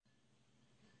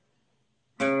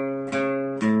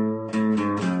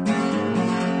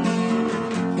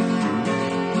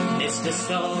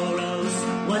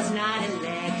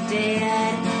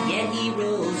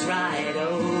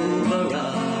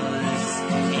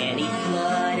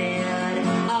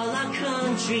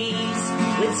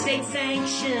with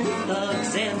state-sanctioned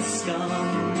thugs and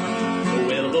scum.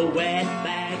 Will the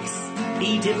wetbacks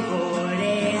be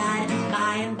deported?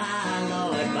 By and by,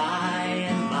 Lord, by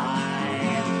and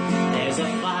by. There's a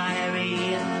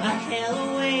fiery, a hell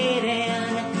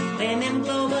awaiting when them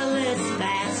globalist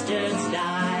bastards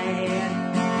die.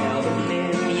 Now the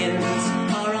millions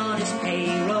are on his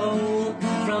payroll,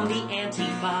 from the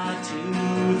Antifa to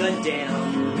the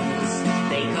Dems.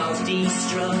 They cause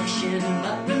destruction,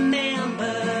 but remember,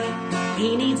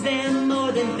 he needs them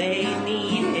more than they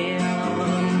need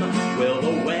him. Will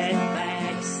the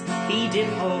wetbacks be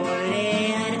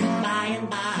deported? By and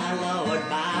by, Lord,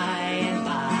 by and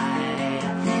by.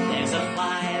 There's a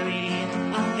fiery,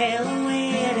 a hell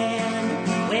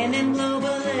awaiting when them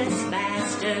globalist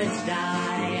bastards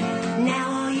die.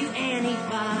 Now all you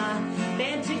Antifa,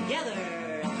 band together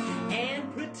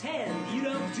and pretend you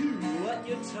don't do what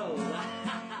you're told.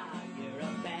 You're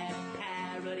a bad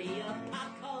parody of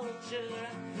pop culture,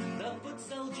 the foot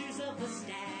soldiers of the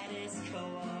status quo.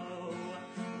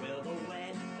 Will the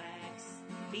wetbacks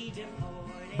be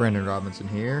deported? Brandon Robinson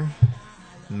here,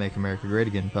 Make America Great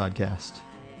Again podcast.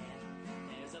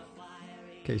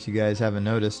 In case you guys haven't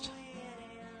noticed,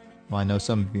 well, I know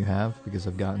some of you have, because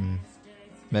I've gotten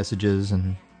messages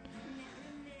and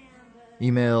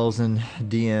emails and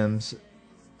DMs.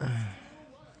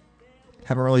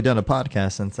 Haven't really done a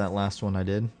podcast since that last one I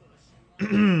did.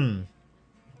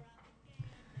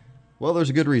 Well, there's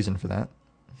a good reason for that.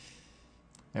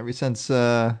 Ever since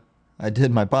I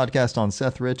did my podcast on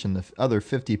Seth Rich and the other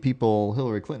 50 people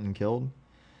Hillary Clinton killed,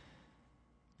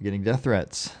 getting death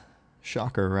threats.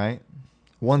 Shocker, right?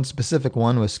 One specific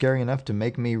one was scary enough to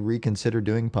make me reconsider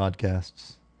doing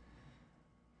podcasts.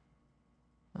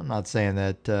 I'm not saying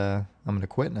that I'm going to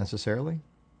quit necessarily,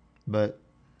 but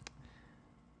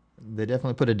they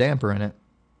definitely put a damper in it.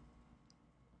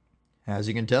 As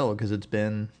you can tell, because it's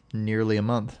been nearly a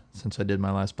month since I did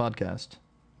my last podcast,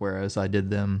 whereas I did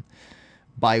them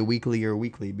bi-weekly or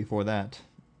weekly before that.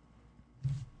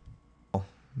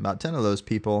 About 10 of those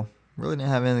people really didn't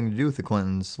have anything to do with the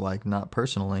Clintons, like not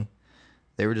personally.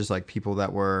 They were just like people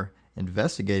that were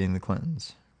investigating the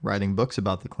Clintons, writing books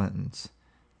about the Clintons,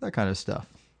 that kind of stuff.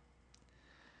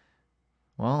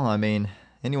 Well, I mean,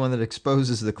 anyone that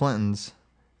exposes the Clintons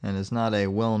and is not a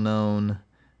well-known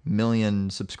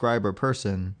million subscriber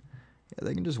person, yeah,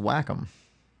 they can just whack them.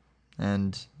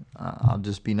 And I'll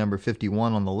just be number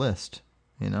 51 on the list,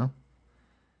 you know?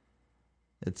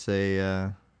 It's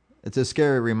a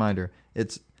scary reminder.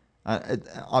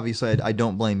 Obviously, I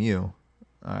don't blame you.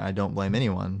 I don't blame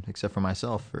anyone except for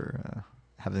myself for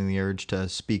having the urge to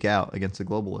speak out against the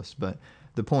globalists. But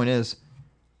the point is,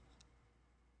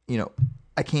 you know,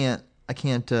 I can't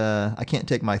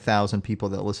take my 1,000 people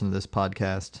that listen to this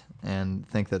podcast and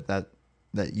think that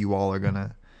you all are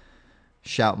gonna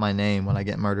shout my name when I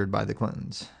get murdered by the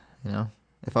Clintons. You know,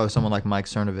 if I was someone like Mike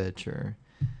Cernovich or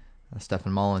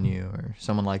Stefan Molyneux or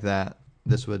someone like that,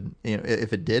 this would, you know,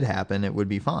 if it did happen, it would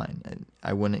be fine. And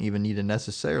I wouldn't even need to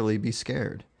necessarily be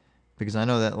scared, because I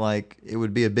know that, like, it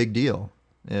would be a big deal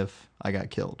if I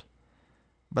got killed.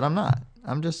 But I'm not.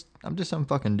 I'm just some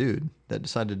fucking dude that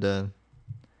decided to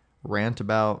rant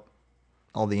about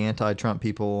all the anti-Trump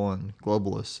people and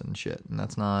globalists and shit. And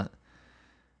that's not.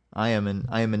 I am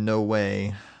in no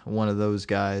way one of those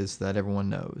guys that everyone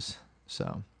knows.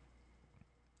 So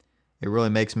it really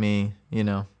makes me, you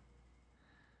know.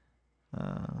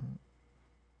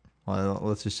 Well,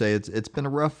 let's just say it's been a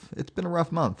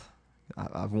rough month.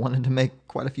 I've wanted to make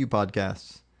quite a few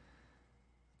podcasts.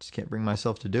 Just can't bring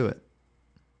myself to do it.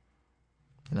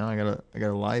 You know, I got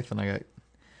a life, and I got a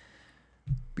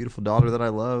beautiful daughter that I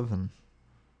love, and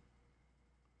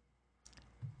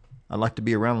I'd like to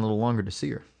be around a little longer to see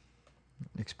her,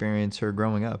 experience her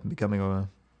growing up and becoming a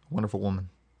wonderful woman.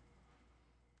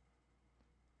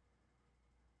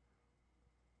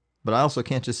 But I also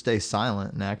can't just stay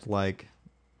silent and act like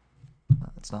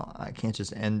I can't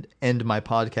just end my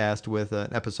podcast with an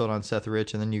episode on Seth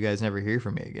Rich and then you guys never hear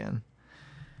from me again.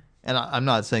 And I'm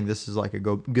not saying this is like a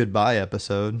goodbye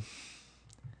episode.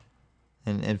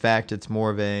 And in fact, it's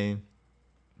more of a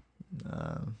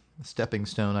stepping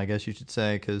stone, I guess you should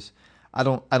say, because I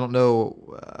don't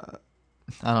know.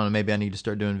 I don't know. Maybe I need to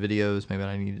start doing videos. Maybe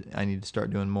I need to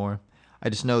start doing more. I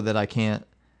just know that I can't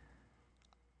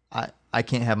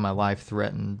have my life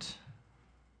threatened,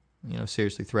 you know,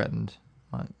 seriously threatened,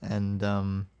 and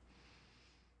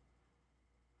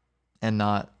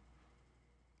not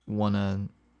want to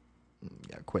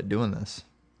quit doing this,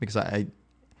 because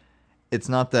it's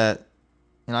not that,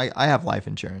 you know, I have life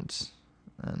insurance,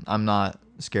 and I'm not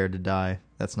scared to die.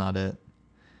 That's not it.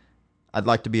 I'd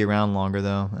like to be around longer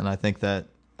though, and I think that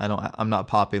I'm not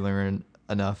popular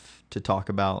enough to talk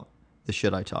about the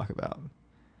shit I talk about.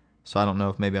 So I don't know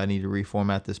if maybe I need to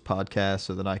reformat this podcast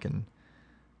so that I can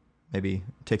maybe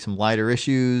take some lighter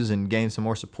issues and gain some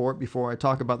more support before I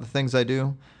talk about the things I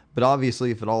do. But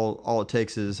obviously, if all it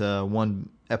takes is one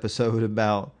episode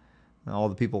about all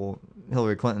the people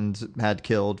Hillary Clinton's had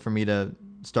killed for me to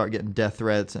start getting death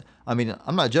threats. I mean,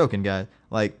 I'm not joking, guys.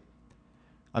 Like,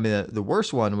 I mean, the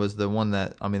worst one was the one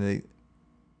that, I mean,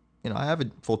 I have a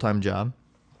full-time job.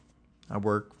 I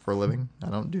work for a living. I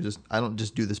don't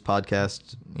just do this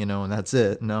podcast, and that's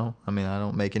it. No, I mean, I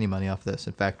don't make any money off this.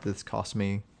 In fact, this costs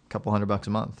me a couple $100 a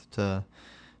month to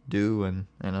do, and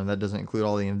that doesn't include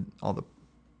all the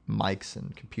mics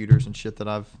and computers and shit that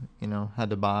I've had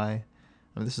to buy.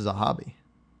 I mean, this is a hobby.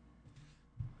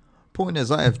 Point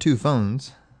is, I have two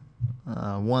phones.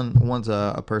 One's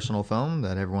a personal phone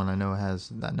that everyone I know has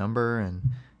that number, and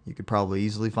you could probably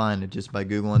easily find it just by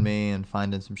Googling me and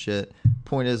finding some shit.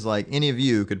 Point is, like, any of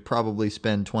you could probably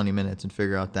spend 20 minutes and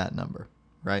figure out that number,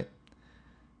 right?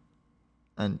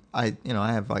 And I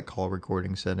have like call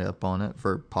recording set up on it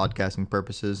for podcasting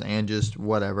purposes and just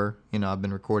whatever. I've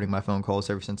been recording my phone calls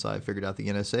ever since I figured out the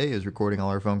NSA is recording all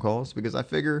our phone calls, because I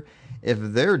figure if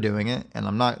they're doing it and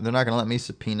they're not going to let me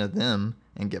subpoena them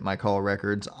and get my call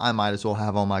records, I might as well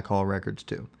have all my call records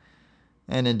too.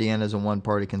 And Indiana's a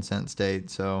one-party consent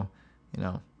state, so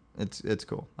it's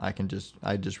cool. I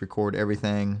just record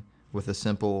everything with a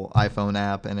simple iPhone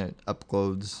app, and it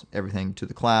uploads everything to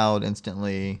the cloud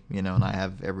instantly, and I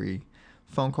have every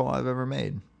phone call I've ever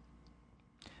made.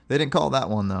 They didn't call that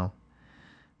one, though.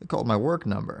 They called my work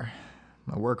number,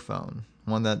 my work phone,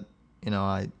 one that,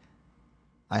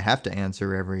 I have to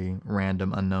answer every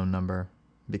random unknown number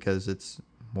because it's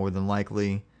more than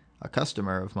likely a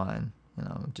customer of mine,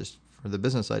 just for the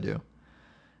business I do.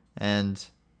 And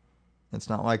it's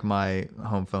not like my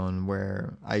home phone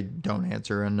where I don't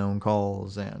answer unknown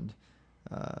calls, and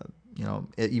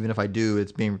even if I do,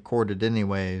 it's being recorded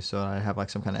anyway, so I have like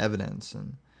some kind of evidence.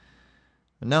 And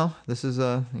no, this is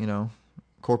a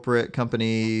corporate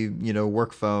company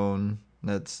work phone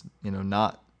that's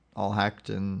not all hacked,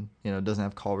 and doesn't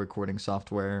have call recording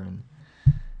software and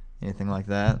anything like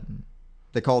that. And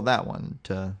they called that one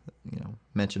to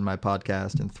mention my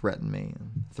podcast and threaten me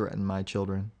and threaten my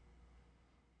children.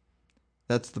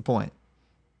 That's the point.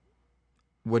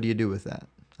 What do you do with that?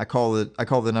 I call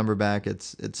the number back.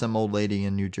 It's some old lady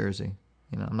in New Jersey.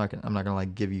 I'm not gonna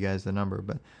like give you guys the number,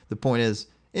 but the point is,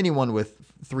 anyone with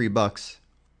 $3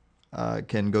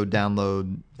 can go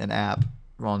download an app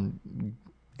on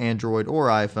Android or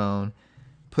iPhone,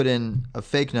 put in a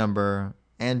fake number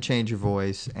and change your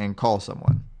voice and call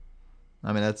someone.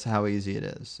 I mean, that's how easy it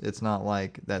is. It's not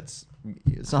like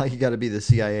you got to be the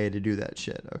CIA to do that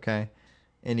shit. Okay.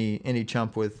 Any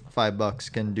chump with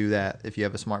 $5 can do that if you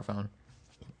have a smartphone.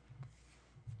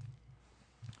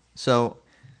 So,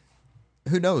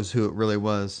 who knows who it really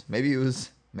was? Maybe it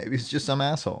was just some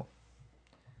asshole.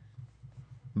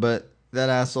 But that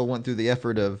asshole went through the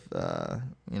effort of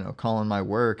calling my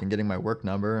work and getting my work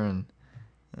number, and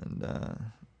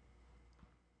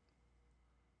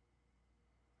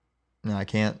I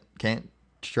can't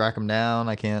track him down.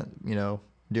 I can't do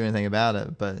anything about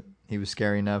it. But he was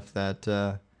scary enough that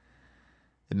it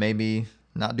made me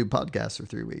not do podcasts for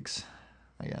 3 weeks,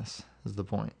 I guess, is the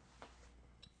point.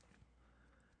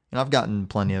 I've gotten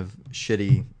plenty of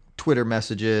shitty Twitter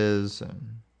messages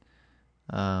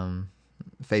and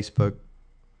Facebook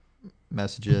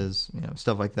messages,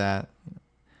 stuff like that.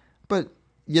 But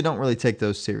you don't really take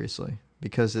those seriously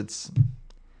because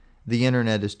the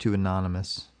internet is too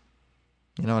anonymous.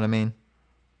 You know what I mean?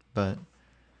 But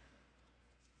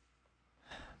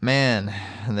man,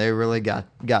 they really got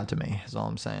to me, is all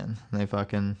I'm saying. They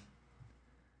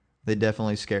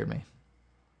definitely scared me.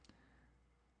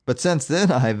 But since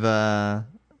then, I've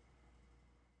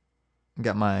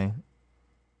got my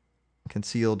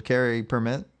concealed carry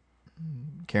permit,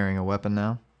 carrying a weapon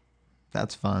now.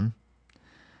 That's fun.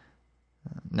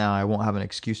 Now I won't have an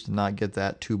excuse to not get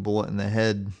that 2-bullet in the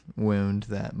head wound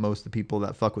that most of the people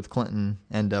that fuck with Clinton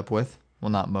end up with.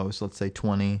 Well, not most. Let's say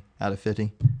 20 out of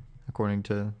 50, according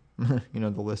to the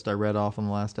list I read off on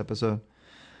the last episode.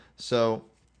 So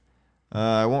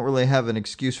I won't really have an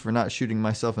excuse for not shooting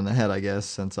myself in the head, I guess,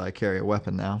 since I carry a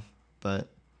weapon now. But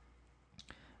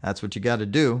that's what you got to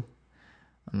do.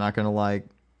 I'm not going to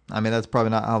that's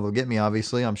probably not how they'll get me,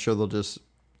 obviously. I'm sure they'll just,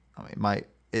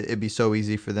 it'd be so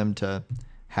easy for them to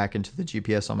hack into the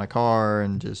GPS on my car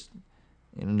and just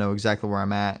know exactly where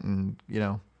I'm at, and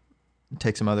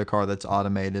take some other car that's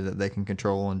automated that they can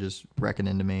control and just wreck it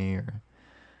into me. Or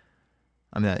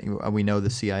we know the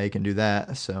CIA can do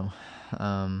that, so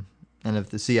And if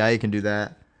the CIA can do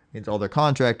that, it means all their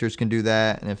contractors can do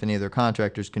that. And if any of their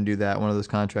contractors can do that, one of those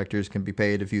contractors can be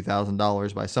paid a few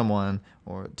 $1,000s by someone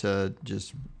or to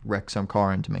just wreck some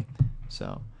car into me.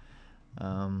 So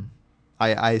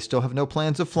I still have no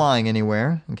plans of flying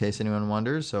anywhere, in case anyone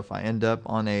wonders. So if I end up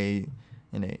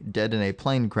dead in a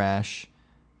plane crash,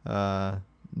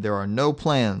 there are no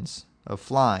plans of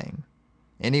flying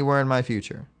anywhere in my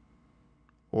future,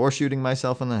 or shooting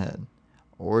myself in the head,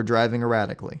 or driving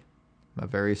erratically. I'm a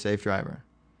very safe driver.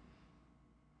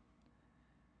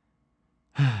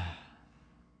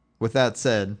 With that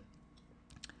said,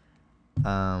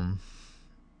 I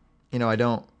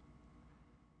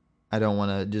don't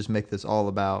want to just make this all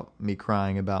about me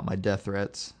crying about my death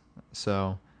threats.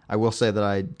 So I will say that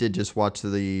I did just watch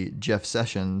the Jeff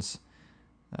Sessions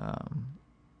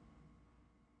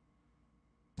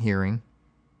hearing,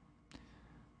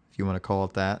 if you want to call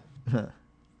it that. I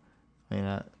mean,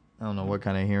 I don't know what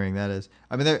kind of hearing that is.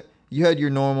 I mean, you had your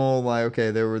normal, like,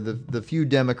 okay, there were the few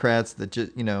Democrats that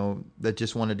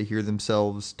just wanted to hear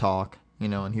themselves talk,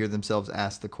 and hear themselves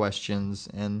ask the questions,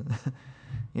 and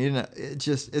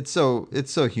it's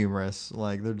so humorous.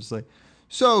 Like, they're just like,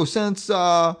 so since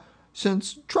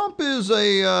Trump is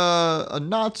a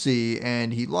Nazi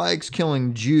and he likes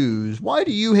killing Jews, why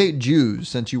do you hate Jews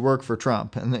since you work for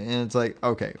Trump? And it's like,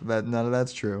 okay, none of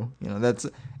that's true. And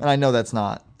I know that's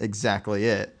not exactly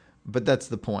it, but that's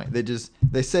the point.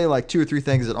 They say like 2 or 3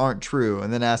 things that aren't true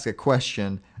and then ask a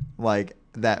question like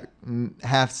that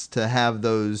has to have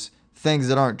those things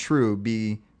that aren't true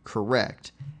be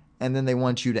correct. And then they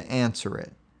want you to answer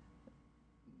it.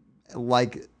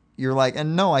 Like, you're like,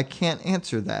 and no, I can't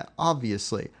answer that.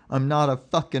 Obviously, I'm not a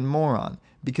fucking moron,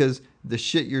 because the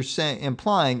shit you're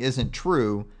implying isn't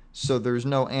true. So there's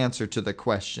no answer to the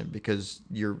question because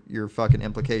your fucking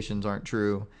implications aren't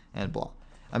true and blah.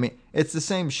 I mean, it's the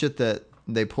same shit that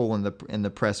they pull in the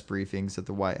press briefings at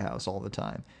the White House all the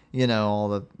time. All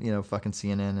the fucking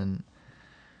CNN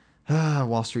and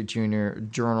Wall Street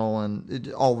Journal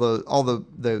and all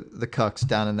the cucks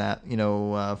down in that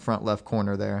front left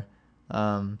corner there.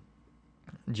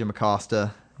 Jim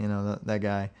Acosta, that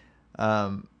guy,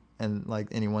 and like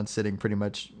anyone sitting pretty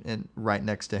much right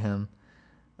next to him.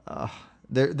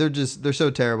 They're so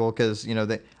terrible because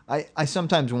I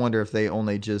sometimes wonder if they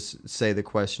only just say the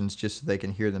questions just so they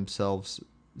can hear themselves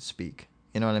speak.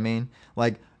 You know what I mean?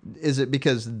 Like, is it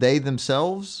because they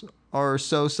themselves are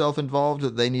so self-involved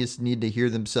that they need to hear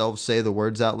themselves say the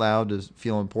words out loud to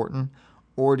feel important,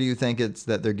 or do you think it's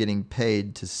that they're getting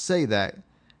paid to say that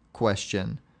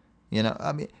question?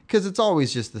 I mean, because it's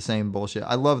always just the same bullshit.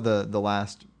 I love the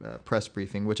last press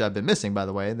briefing, which I've been missing, by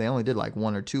the way. They only did like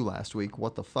 1 or 2 last week.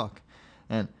 What the fuck?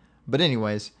 But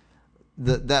anyways,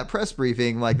 that press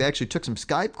briefing, like, they actually took some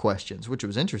Skype questions, which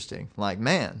was interesting. Like,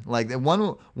 man, like one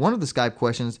of the Skype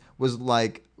questions was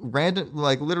like random,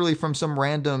 like literally from some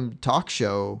random talk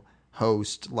show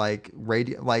host, like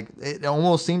radio, like it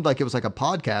almost seemed like it was like a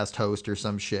podcast host or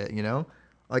some shit,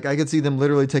 Like, I could see them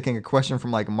literally taking a question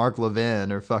from like Mark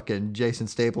Levin or fucking Jason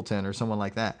Stapleton or someone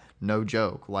like that. No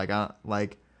joke. I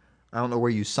don't know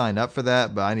where you sign up for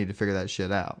that, but I need to figure that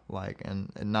shit out. Like,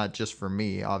 and not just for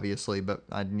me, obviously, but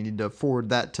I need to forward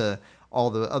that to all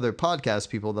the other podcast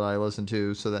people that I listen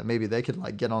to so that maybe they could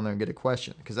like get on there and get a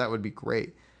question, because that would be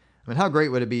great. I mean, how great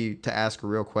would it be to ask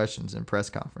real questions in press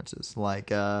conferences?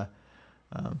 Like,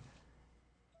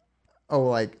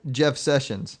 like Jeff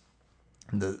Sessions.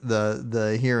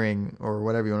 The hearing, or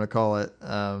whatever you want to call it,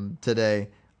 today.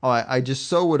 I just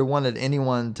so would have wanted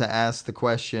anyone to ask the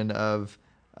question of,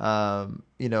 who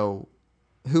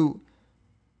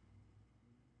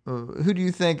do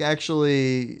you think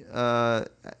actually,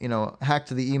 hacked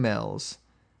the emails?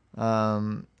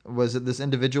 Was it this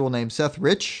individual named Seth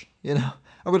Rich?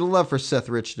 I would have loved for Seth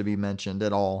Rich to be mentioned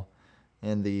at all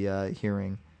in the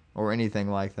hearing or anything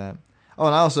like that. Oh,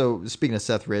 and I also, speaking of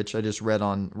Seth Rich, I just read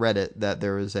on Reddit that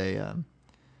there's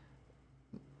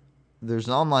an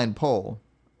online poll,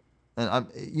 and I'm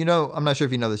not sure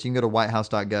if you know this. You can go to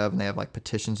whitehouse.gov and they have like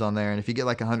petitions on there, and if you get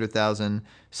like 100,000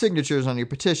 signatures on your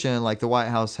petition, like the White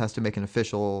House has to make an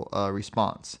official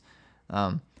response.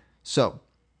 So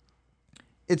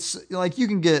it's like you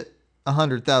can get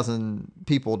 100,000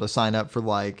 people to sign up for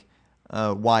like,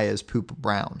 why is poop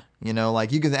brown?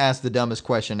 Like, you can ask the dumbest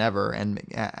question ever and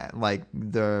like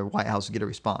the White House will get a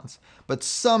response. But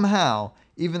somehow,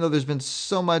 even though there's been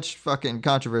so much fucking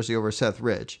controversy over Seth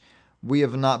Rich, we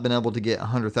have not been able to get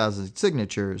 100,000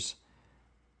 signatures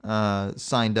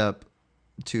signed up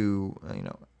to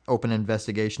open an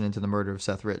investigation into the murder of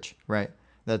Seth Rich. Right?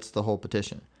 That's the whole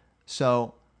petition.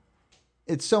 So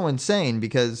it's so insane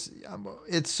because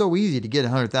it's so easy to get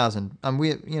 100,000.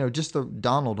 Just the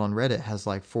Donald on Reddit has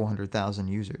like 400,000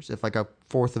 users. If like a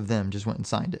fourth of them just went and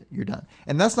signed it, you're done.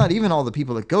 And that's not even all the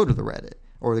people that go to the Reddit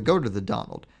or that go to the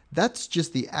Donald. That's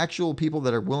just the actual people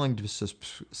that are willing to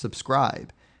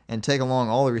subscribe and take along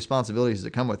all the responsibilities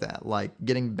that come with that, like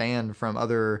getting banned from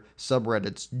other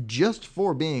subreddits just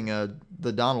for being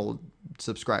the Donald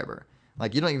subscriber.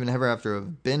 Like you don't even ever have to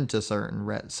have been to certain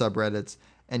subreddits,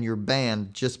 and you're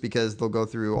banned just because they'll go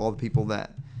through all the people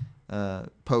that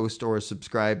post or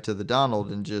subscribe to the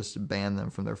Donald and just ban them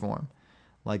from their forum.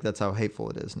 Like that's how hateful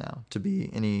it is now to be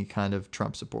any kind of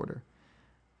Trump supporter.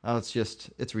 Oh,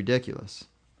 it's ridiculous.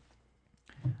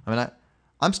 I mean,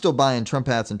 I'm still buying Trump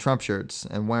hats and Trump shirts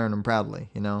and wearing them proudly,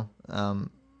 you know?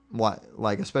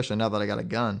 Like, especially now that I got a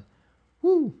gun.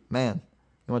 Woo, man.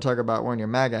 You want to talk about wearing your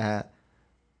MAGA hat?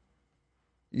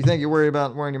 You think you're worried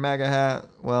about wearing your MAGA hat?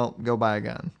 Well, go buy a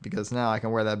gun, because now I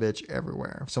can wear that bitch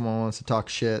everywhere. If someone wants to talk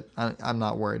shit, I'm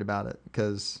not worried about it,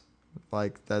 because,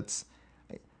 like,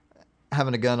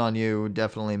 having a gun on you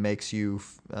definitely makes you,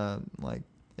 like,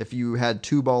 if you had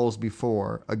two balls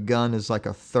before, a gun is like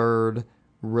a third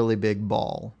really big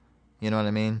ball. You know what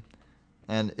I mean?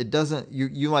 And it doesn't,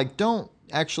 you like, don't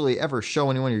actually ever show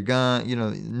anyone your gun, you know,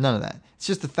 none of that. It's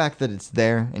just the fact that it's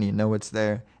there and you know it's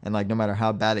there, and like no matter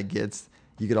how bad it gets,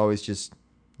 you could always just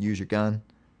use your gun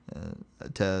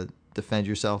to defend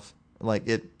yourself. Like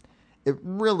it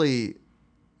really,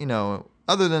 you know,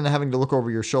 other than having to look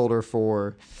over your shoulder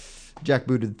for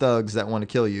jackbooted thugs that want to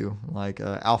kill you, like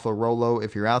Alpha Rolo,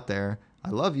 if you're out there, I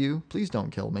love you. Please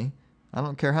don't kill me. I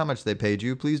don't care how much they paid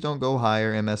you. Please don't go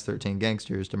hire MS-13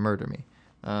 gangsters to murder me.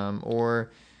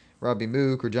 Or Robbie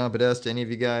Mook or John Podesta, any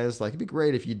of you guys. Like, it'd be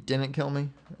great if you didn't kill me,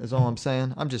 is all I'm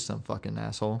saying. I'm just some fucking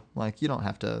asshole. Like, you don't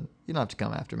have to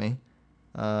come after me.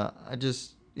 I'm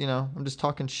just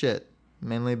talking shit.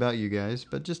 Mainly about you guys,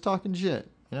 but just talking shit,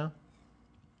 you know?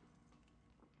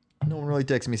 No one really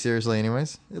takes me seriously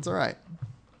anyways. It's all right.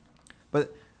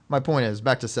 But my point is,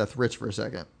 back to Seth Rich for a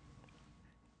second.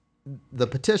 The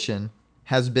petition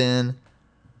has been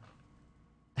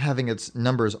having its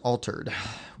numbers altered.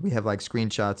 We have like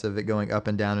screenshots of it going up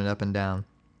and down and up and down.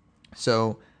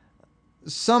 So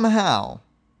somehow,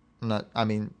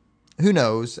 who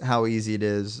knows how easy it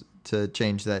is to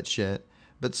change that shit,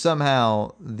 but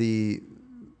somehow the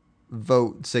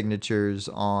vote signatures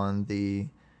on the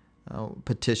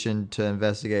petition to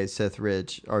investigate Seth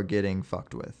Rich are getting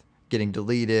fucked with, getting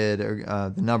deleted,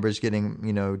 or the numbers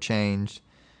getting, changed.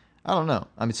 I don't know.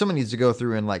 I mean, someone needs to go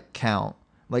through and like count.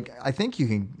 Like, I think you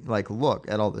can like look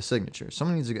at all the signatures.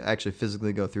 Someone needs to actually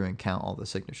physically go through and count all the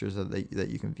signatures that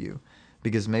you can view,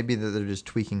 because maybe they're just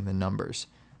tweaking the numbers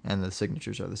and the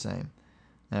signatures are the same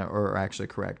or are actually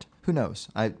correct. Who knows?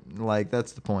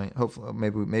 That's the point. Hopefully,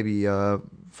 maybe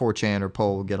 4chan or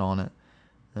Poll will get on it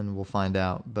and we'll find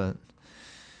out. But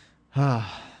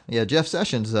yeah, Jeff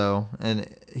Sessions though, and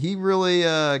he really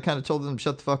kind of told them to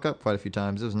shut the fuck up quite a few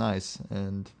times. It was nice,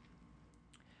 and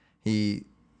the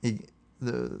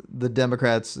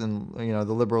Democrats and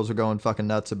the liberals are going fucking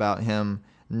nuts about him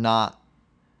not.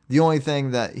 The only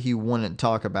thing that he wouldn't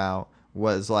talk about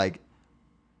was like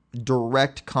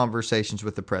direct conversations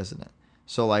with the president.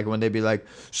 So like when they'd be like,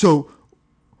 so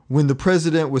when the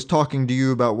president was talking to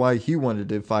you about why he wanted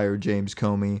to fire James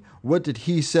Comey, what did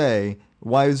he say?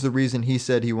 Why is the reason he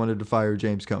said he wanted to fire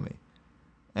James Comey?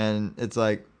 And it's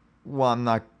like, well, I'm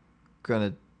not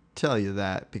going to tell you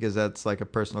that because that's like a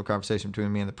personal conversation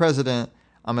between me and the president.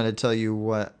 I'm going to tell you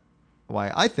why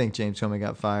I think James Comey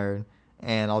got fired,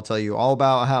 and I'll tell you all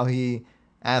about how he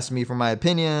asked me for my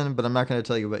opinion, but I'm not going to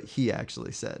tell you what he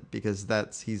actually said, because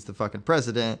he's the fucking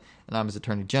president and I'm his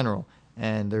attorney general,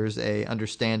 and there's a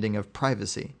understanding of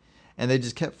privacy. And they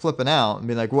just kept flipping out and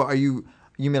being like, "What are you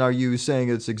saying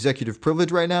it's executive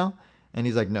privilege right now?" And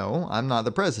he's like, "No, I'm not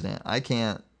the president. I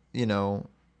can't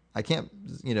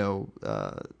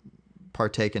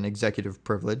partake in executive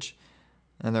privilege."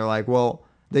 And they're like, well,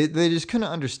 they just couldn't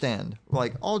understand.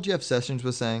 Like, all Jeff Sessions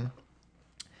was saying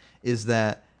is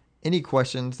that any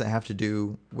questions that have to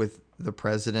do with the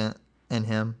president and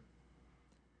him,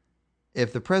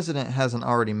 if the president hasn't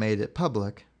already made it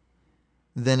public,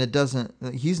 then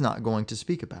he's not going to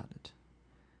speak about it.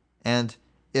 And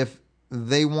if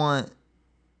they want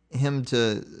him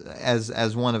to,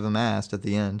 as one of them asked at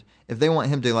the end, if they want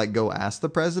him to like go ask the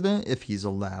president if he's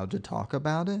allowed to talk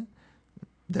about it,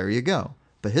 there you go.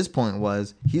 But his point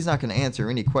was he's not going to answer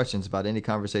any questions about any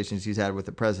conversations he's had with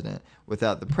the president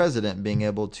without the president being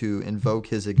able to invoke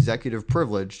his executive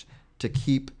privilege to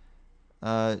keep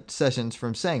Sessions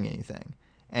from saying anything.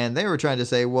 And they were trying to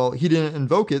say, well, he didn't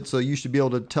invoke it, so you should be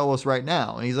able to tell us right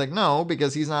now. And he's like, no,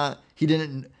 because he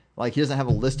doesn't have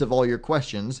a list of all your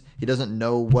questions. He doesn't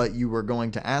know what you were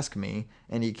going to ask me.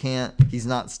 And he's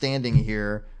not standing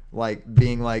here like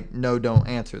being like, no, don't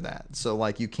answer that. So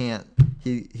like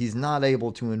he's not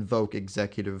able to invoke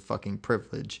executive fucking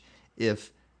privilege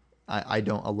if I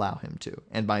don't allow him to.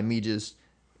 And by me just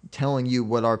telling you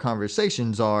what our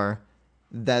conversations are,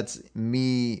 that's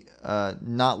me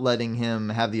not letting him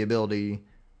have the ability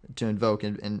to invoke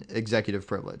an executive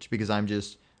privilege because I'm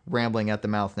just rambling at the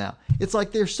mouth now. It's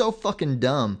like they're so fucking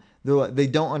dumb. They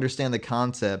don't understand the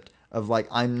concept of like,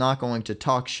 I'm not going to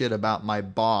talk shit about my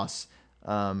boss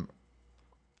on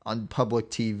public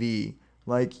TV.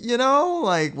 Like,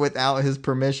 like without his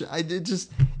permission.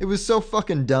 It was so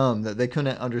fucking dumb that they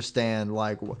couldn't understand,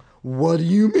 like, what do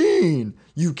you mean?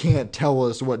 You can't tell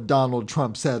us what Donald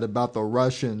Trump said about the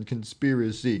Russian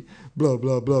conspiracy, blah,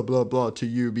 blah, blah, blah, blah, to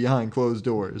you behind closed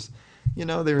doors.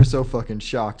 They were so fucking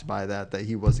shocked by that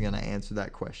he wasn't going to answer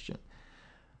that question.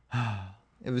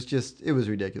 It was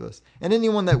ridiculous. And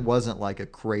anyone that wasn't like a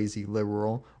crazy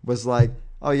liberal was like,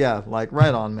 oh yeah, like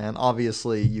right on, man.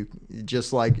 Obviously, you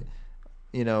just like,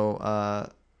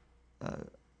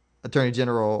 Attorney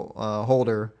General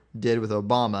Holder did with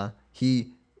Obama.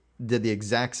 He did the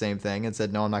exact same thing and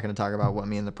said, no, I'm not going to talk about what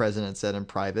me and the president said in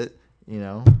private,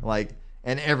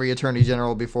 and every attorney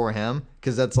general before him,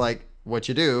 because that's like what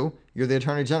you do. You're the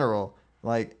attorney general,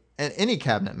 like, and any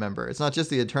cabinet member. It's not just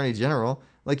the attorney general.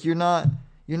 Like, you're not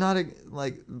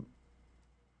like,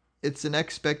 it's an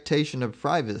expectation of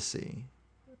privacy.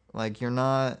 Like,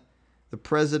 the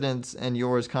president's and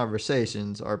yours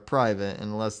conversations are private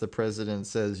unless the president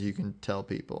says you can tell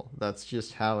people. That's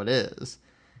just how it is.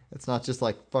 It's not just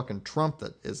like fucking Trump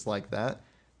that is like that.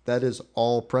 That is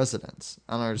all presidents.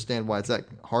 I don't understand why it's that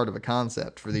hard of a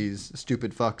concept for these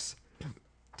stupid fucks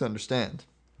to understand.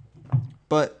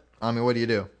 But, I mean, what do you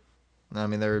do? I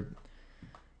mean,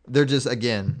 they're just,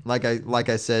 again, like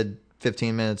I said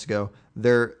 15 minutes ago,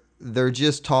 they're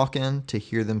just talking to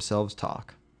hear themselves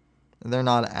talk. They're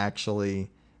not actually,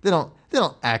 they don't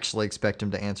actually expect him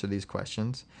to answer these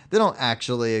questions. They don't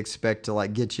actually expect to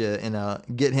like get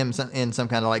him in some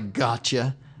kind of like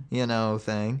gotcha,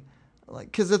 thing.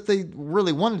 Like, cause if they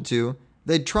really wanted to,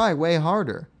 they'd try way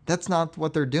harder. That's not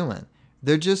what they're doing.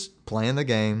 They're just playing the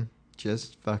game.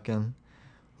 Just fucking,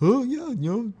 oh yeah,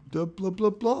 blah, blah, blah,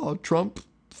 blah. Trump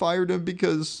fired him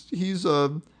because he's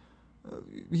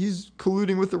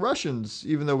colluding with the Russians,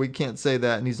 even though we can't say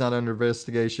that, and he's not under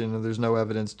investigation, and there's no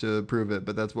evidence to prove it,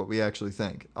 but that's what we actually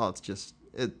think. Oh,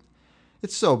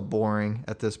 it's so boring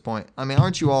at this point. I mean,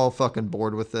 aren't you all fucking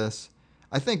bored with this?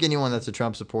 I think anyone that's a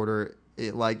Trump supporter,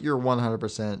 you're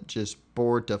 100% just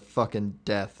bored to fucking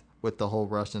death with the whole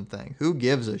Russian thing. Who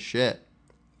gives a shit?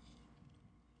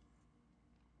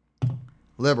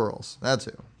 Liberals, that's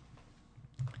who.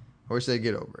 I wish they'd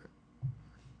get over it.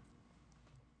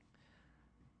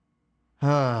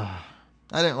 I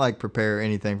didn't prepare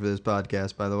anything for this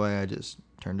podcast, by the way. I just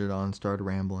turned it on and started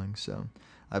rambling. So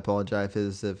I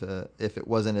apologize if it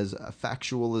wasn't as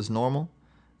factual as normal,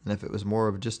 and if it was more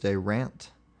of just a rant.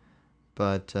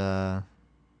 But that's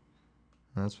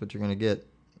what you're going to get,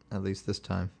 at least this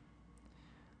time.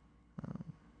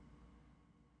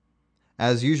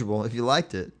 As usual, if you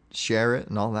liked it, share it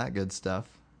and all that good stuff.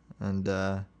 And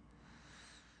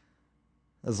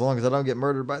as long as I don't get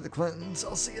murdered by the Clintons,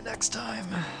 I'll see you next time.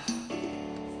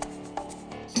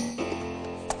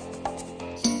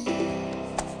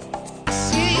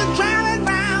 See you driving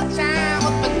round town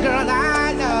with the girl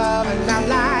I love, and I'm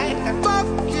like, fuck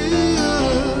you.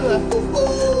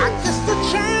 I guess the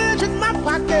change in my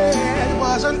pocket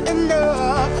wasn't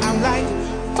enough. I'm like,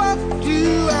 fuck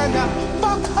you, and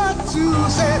fuck her too.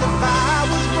 Said if I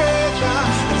was richer,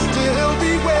 I'd still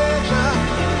be richer.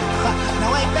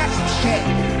 Now ain't that some shit?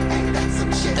 Ain't that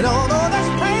some shit? And although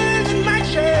there's pain in my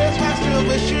chest, I still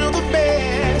wish you the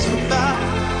best. But the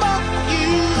fuck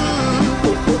you.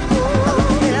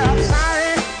 Yeah, I'm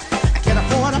sorry, I can't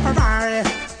afford a Ferrari,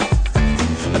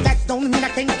 but that don't mean I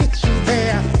can't get you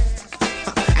there.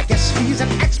 I guess he's an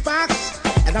Xbox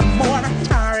and I'm more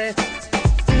Atari.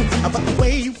 But the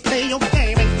way you play your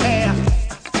game ain't fair.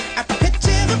 I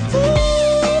picture the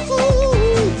fool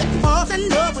that falls in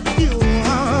love with you.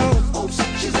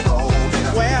 She's a gold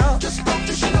digger. Well, just don't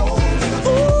you know.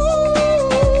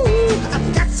 Ooh,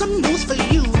 I've got some news for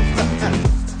you.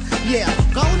 Yeah,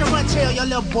 go and run tell your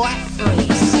little boy free.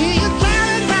 See you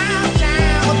driving round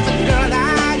town with the girl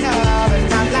I love,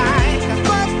 and I'm like,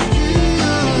 fuck you.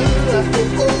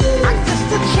 I guess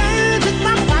the change in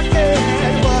my pocket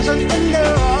wasn't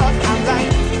enough. I'm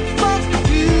like, fuck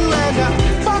you, and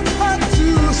fuck her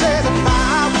too.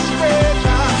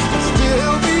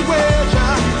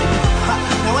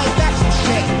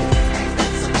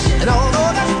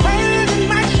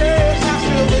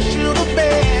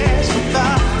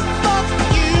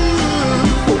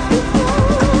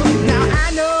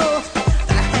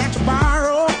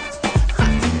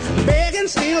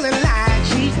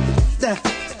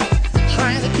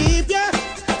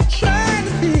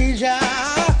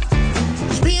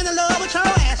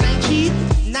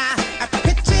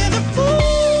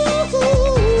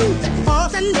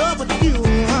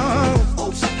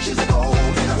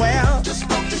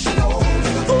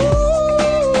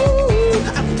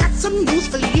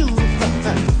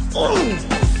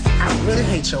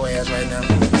 get your ass right now.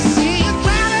 See you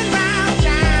driving round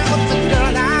town with the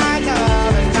girl I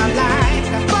love, and I'm like,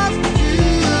 fuck you.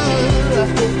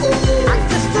 I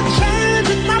guess the change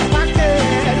in my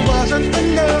pocket wasn't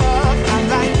enough. I'm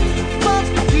like, fuck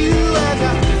you, and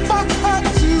fuck her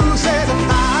too. Said if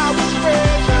I was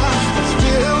richer, I'd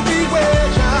still be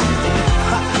richer.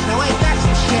 Now ain't that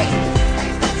some shit?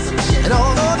 And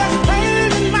although that's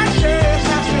pain in my chest,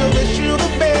 I still wish you the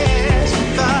best.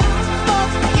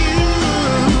 Fuck you.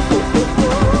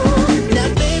 Now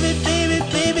baby, baby,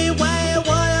 baby, why you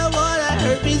wanna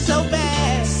hurt me so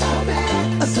bad? So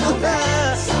bad, so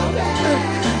bad, so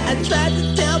bad. I tried to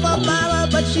tell my mama,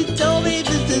 but she told me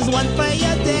this is one for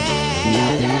your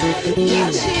dad.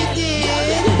 Yeah, she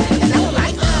did. And I was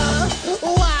like,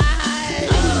 why?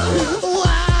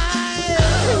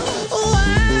 Why,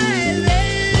 baby?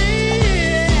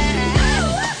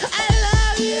 I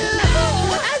love you.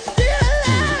 I still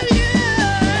love you.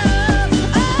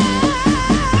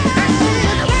 I see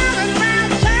you driving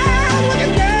round town with a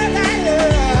girl I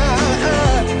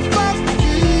love. Fuck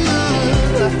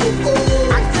you.